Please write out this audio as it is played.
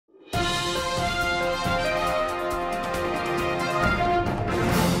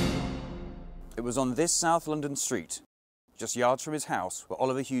It was on this South London street, just yards from his house, where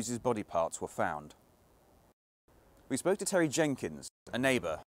Oliver Hughes's body parts were found. We spoke to Terry Jenkins, a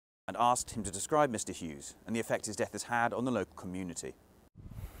neighbour, and asked him to describe Mr. Hughes and the effect his death has had on the local community.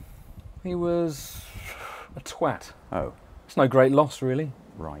 He was a twat. Oh. It's no great loss, really.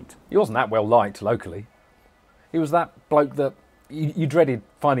 Right. He wasn't that well liked locally. He was that bloke that you dreaded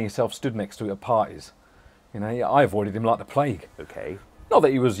finding yourself stood next to at parties. You know, I avoided him like the plague. Okay. Not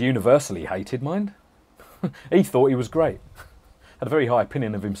that he was universally hated, mind. He thought he was great. Had a very high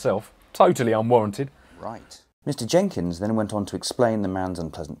opinion of himself, totally unwarranted. Right. Mr. Jenkins then went on to explain the man's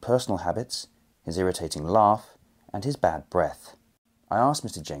unpleasant personal habits, his irritating laugh, and his bad breath. I asked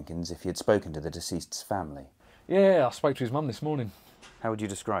Mr. Jenkins if he had spoken to the deceased's family. Yeah, I spoke to his mum this morning. How would you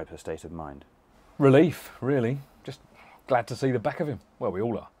describe her state of mind? Relief, really. Just glad to see the back of him. Well, we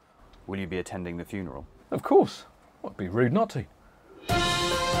all are. Will you be attending the funeral? Of course. Well, it'd be rude not to.